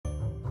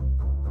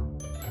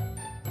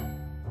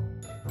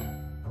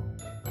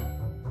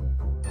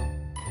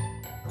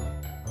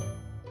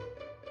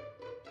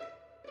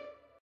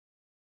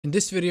In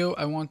this video,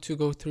 I want to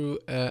go through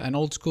an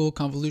old school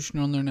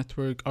convolutional neural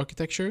network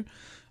architecture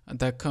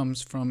that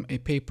comes from a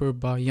paper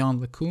by Jan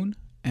LeCun,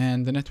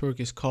 and the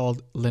network is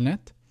called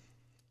LeNet.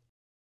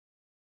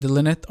 The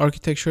LeNet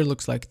architecture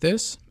looks like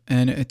this,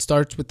 and it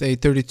starts with a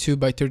 32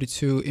 by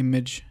 32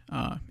 image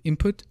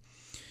input.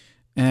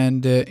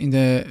 And in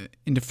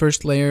the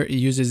first layer, it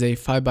uses a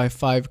 5 by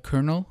 5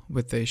 kernel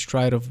with a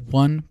stride of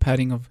 1,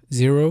 padding of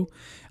 0,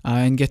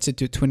 and gets it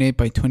to 28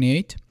 by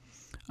 28.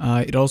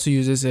 It also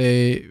uses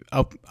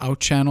out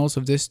channels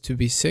of this to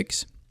be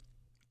 6.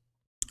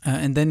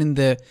 And then in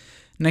the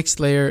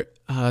next layer,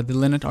 the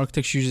LeNet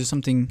architecture uses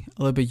something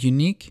a little bit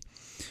unique.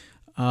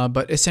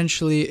 But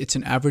essentially, it's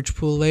an average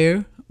pool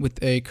layer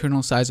with a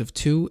kernel size of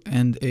 2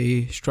 and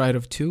a stride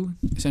of 2,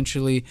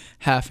 essentially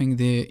halving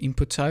the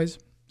input size.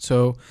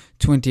 So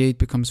 28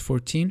 becomes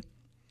 14.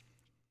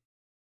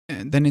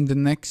 And then in the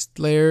next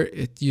layer,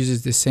 it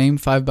uses the same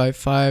 5 by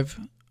 5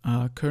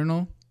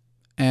 kernel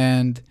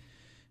and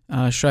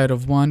stride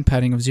of 1,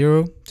 padding of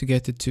 0 to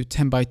get it to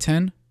 10 by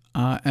 10,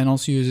 and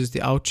also uses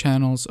the out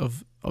channels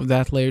of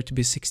that layer to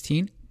be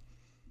 16.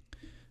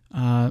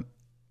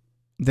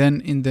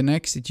 Then in the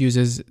next, it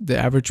uses the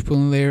average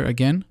pooling layer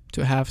again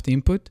to halve the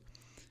input.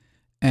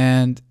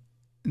 And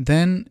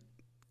then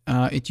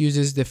it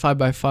uses the 5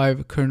 by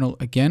 5 kernel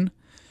again.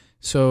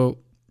 So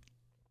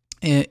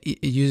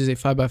it uses a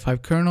 5 by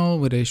 5 kernel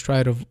with a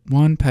stride of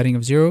 1, padding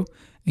of 0,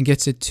 and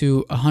gets it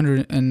to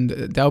 100, and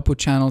the output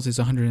channels is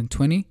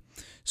 120.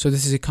 So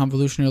this is a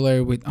convolutional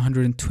layer with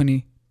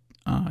 120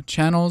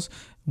 channels,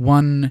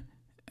 1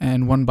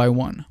 and 1 by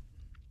 1.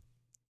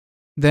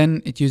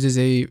 Then it uses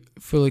a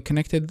fully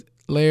connected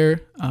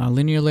layer,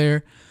 linear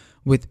layer,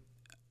 with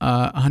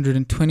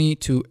 120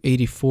 to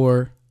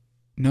 84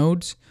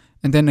 nodes,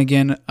 and then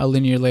again a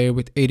linear layer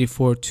with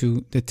 84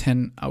 to the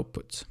 10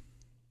 outputs.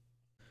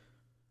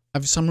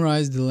 I've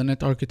summarized the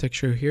LeNet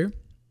architecture here.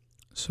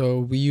 So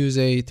we use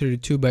a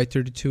 32 by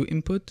 32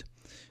 input,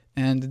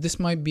 and this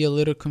might be a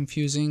little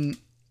confusing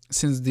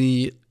since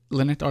the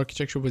LeNet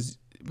architecture was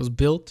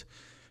built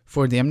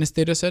for the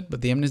MNIST dataset,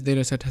 but the MNIST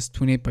dataset has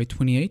 28 by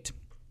 28.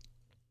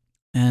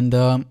 And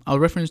I'll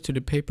reference to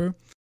the paper.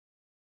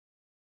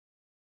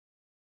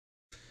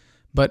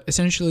 But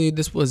essentially,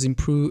 this was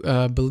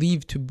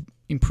believed to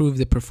improve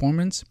the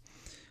performance.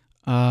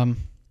 Yeah,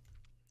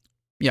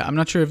 I'm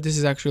not sure if this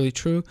is actually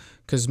true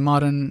because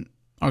modern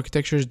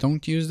architectures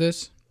don't use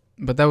this,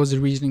 but that was the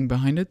reasoning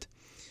behind it.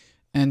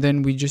 And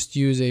then we just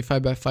use a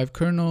 5 by 5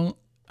 kernel,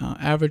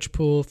 average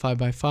pool, 5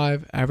 by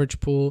 5, average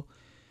pool,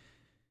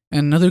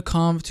 and another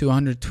conv to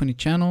 120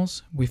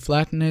 channels. We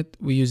flatten it.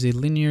 We use a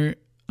linear,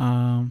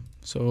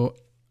 so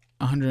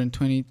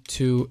 120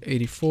 to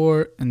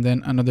 84, and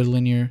then another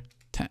linear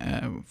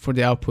for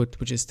the output,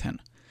 which is 10.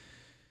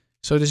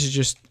 So this is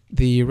just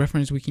the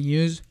reference we can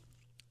use.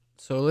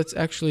 So let's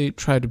actually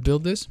try to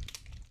build this.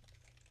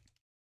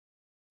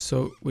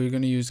 So we're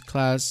going to use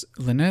class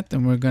LeNet,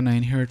 and we're going to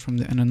inherit from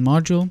the NN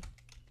module.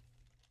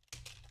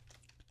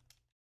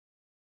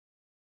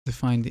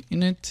 Define the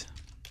init.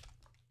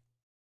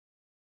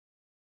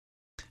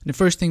 The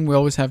first thing we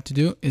always have to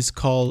do is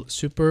call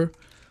super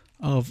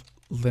of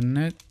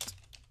LeNet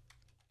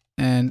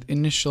and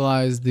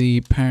initialize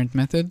the parent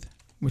method,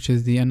 which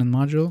is the NN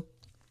module.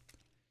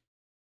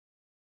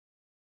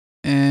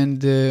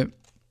 And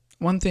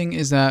one thing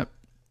is that,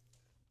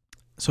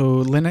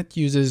 so LeNet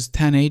uses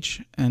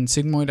tanh and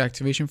sigmoid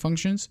activation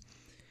functions.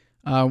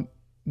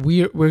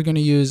 We're going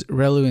to use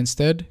relu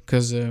instead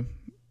because,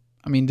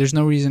 I mean, there's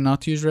no reason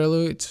not to use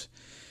relu.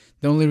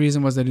 The only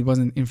reason was that it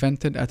wasn't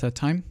invented at that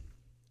time.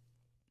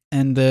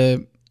 And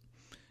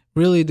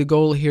really the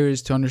goal here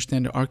is to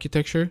understand the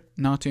architecture,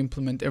 not to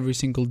implement every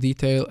single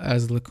detail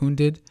as LeCun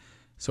did.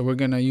 So we're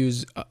going to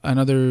use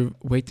another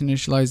weight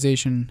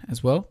initialization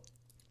as well.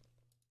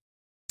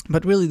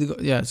 But really,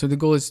 so the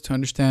goal is to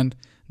understand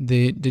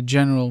the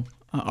general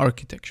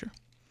architecture.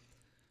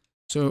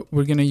 So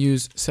we're going to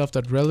use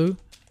self.relu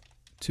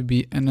to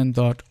be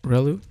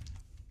nn.relu.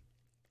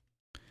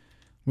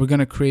 We're going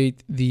to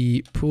create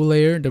the pool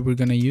layer that we're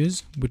going to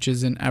use, which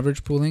is an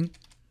average pooling.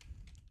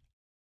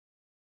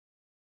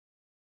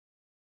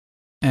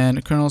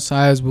 And kernel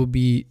size will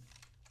be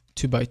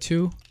 2 by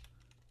 2.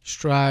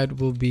 Stride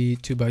will be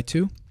 2 by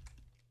 2.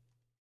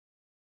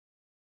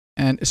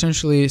 And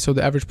essentially, so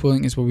the average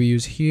pooling is what we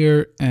use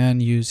here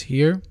and use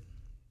here.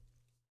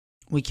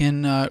 We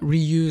can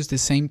reuse the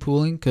same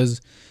pooling because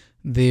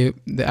the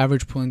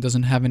average pooling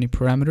doesn't have any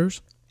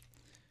parameters.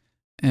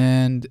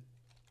 And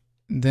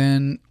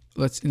then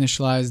let's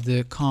initialize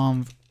the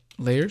conv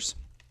layers.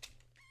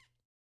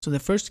 So the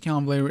first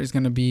conv layer is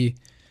going to be,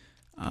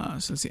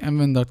 so let's see,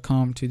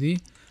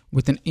 mven.conv2d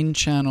with an in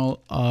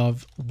channel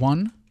of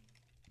 1.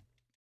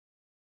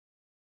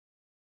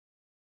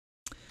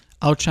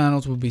 Out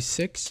channels will be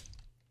 6.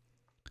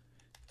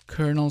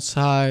 Kernel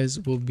size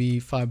will be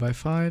 5 by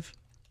 5.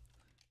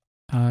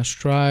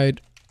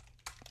 Stride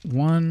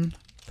 1,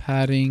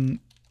 padding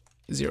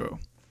 0.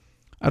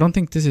 I don't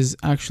think this is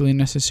actually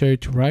necessary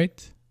to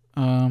write,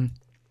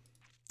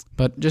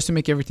 but just to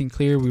make everything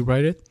clear, we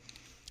write it.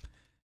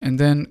 And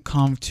then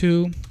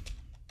conv2,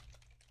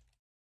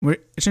 we're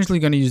essentially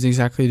going to use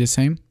exactly the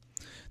same.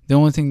 The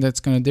only thing that's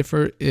going to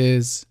differ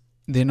is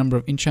the number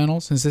of in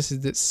channels. Since this is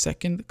the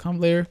second conv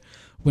layer,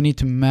 we need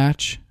to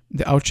match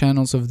the out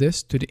channels of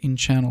this to the in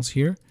channels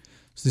here.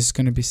 So this is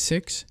going to be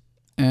 6,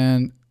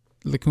 and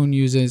LeCun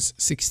uses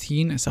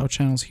 16 as out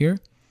channels here.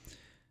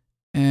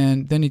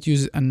 And then it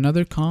uses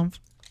another conv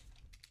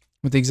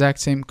with the exact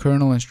same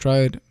kernel and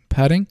stride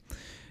padding,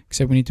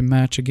 except we need to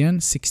match again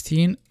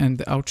 16, and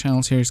the out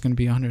channels here is going to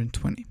be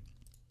 120.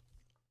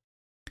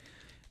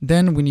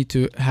 Then we need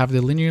to have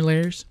the linear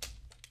layers.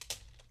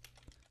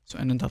 So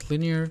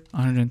nn.linear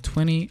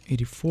 120,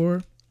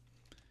 84,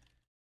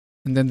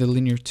 and then the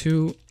linear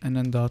 2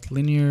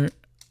 nn.linear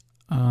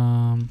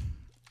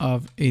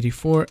of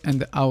 84,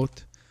 and the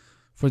out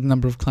for the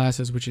number of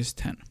classes, which is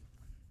 10.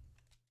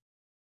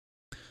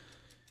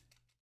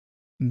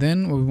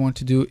 Then what we want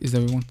to do is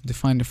that we want to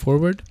define the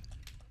forward.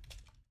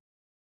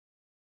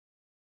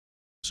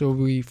 So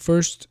we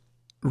first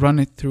run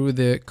it through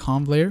the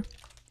conv layer,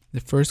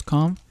 the first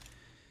conv.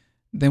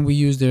 Then we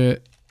use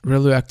the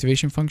relu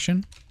activation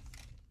function.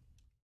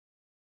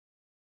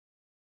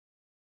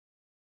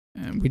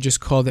 And we just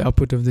call the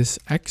output of this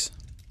x.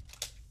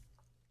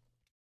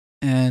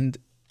 And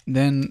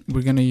then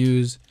we're going to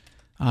use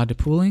the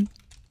pooling.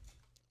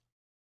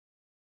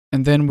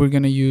 And then we're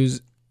going to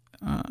use,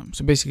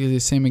 so basically the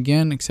same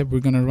again, except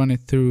we're going to run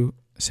it through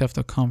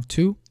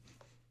self.conv2.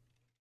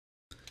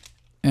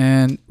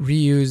 And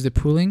reuse the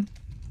pooling.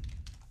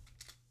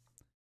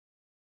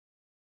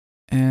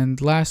 And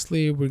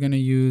lastly, we're going to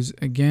use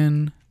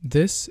again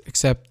this,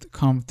 except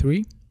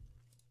conv3.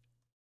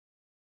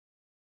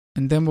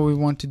 And then what we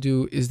want to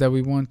do is that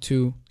we want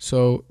to,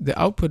 so the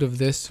output of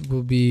this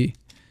will be,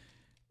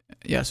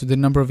 so the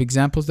number of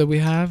examples that we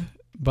have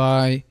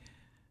by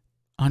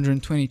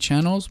 120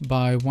 channels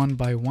by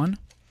 1.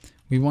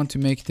 We want to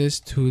make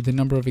this to the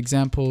number of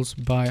examples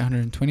by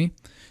 120.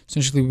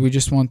 Essentially, we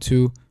just want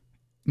to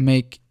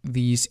make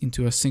these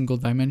into a single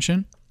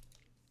dimension.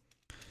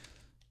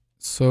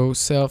 So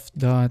self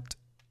dot,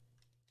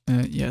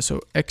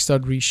 so x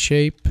dot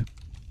reshape.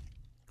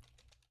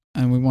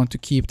 And we want to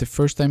keep the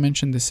first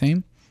dimension the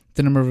same,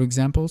 the number of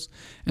examples,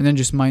 and then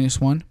just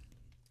 -1.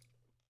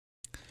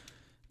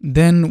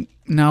 Then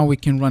now we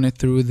can run it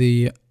through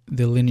the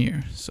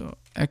linear. So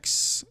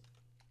x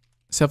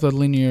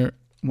self.linear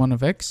 1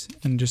 of x,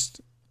 and just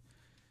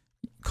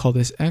call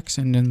this x,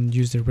 and then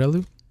use the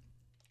relu.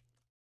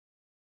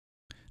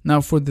 Now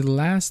for the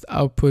last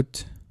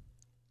output,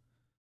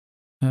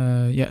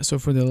 so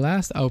for the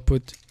last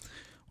output,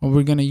 what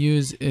we're gonna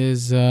use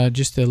is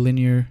just the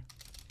linear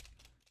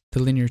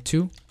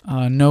 2,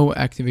 no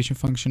activation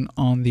function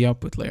on the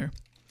output layer.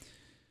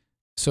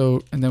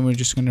 So, and then we're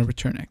just going to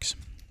return x.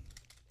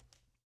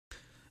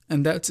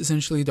 And that's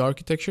essentially the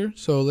architecture.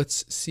 So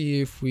let's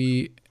see if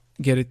we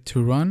get it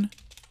to run.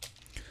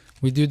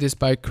 We do this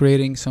by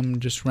creating some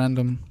just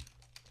random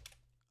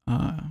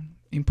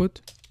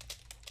input.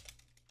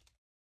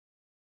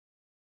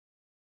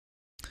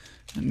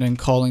 And then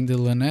calling the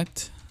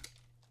LeNet.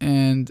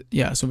 And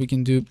so we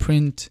can do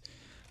print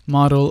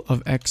model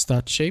of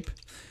x.shape.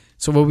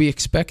 So what we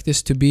expect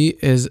this to be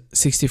is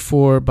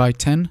 64 by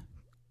 10,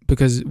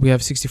 because we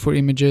have 64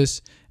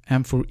 images,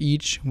 and for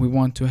each we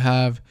want to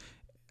have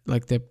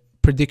like the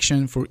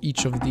prediction for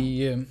each of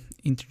the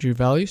integer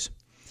values.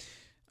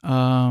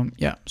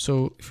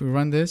 So if we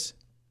run this,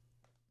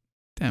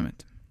 damn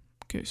it.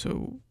 Okay,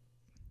 so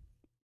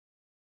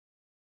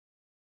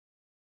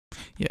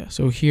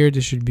so here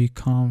this should be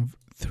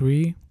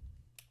conv3.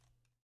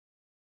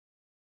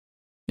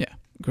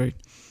 Great.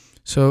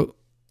 So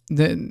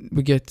then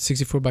we get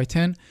 64 by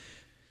 10.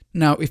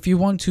 Now, if you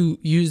want to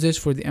use this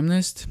for the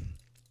MNIST,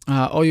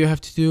 all you have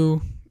to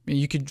do,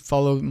 you could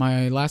follow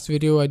my last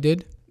video I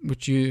did,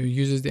 which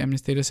uses the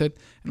MNIST dataset,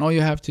 and all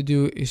you have to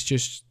do is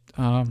just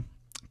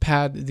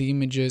pad the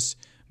images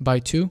by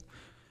 2,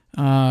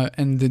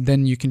 and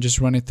then you can just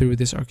run it through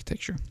this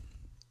architecture.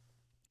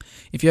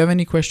 If you have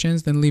any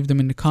questions, then leave them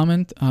in the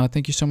comment.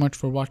 Thank you so much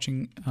for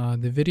watching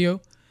the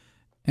video.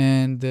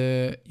 And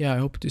I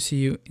hope to see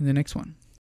you in the next one.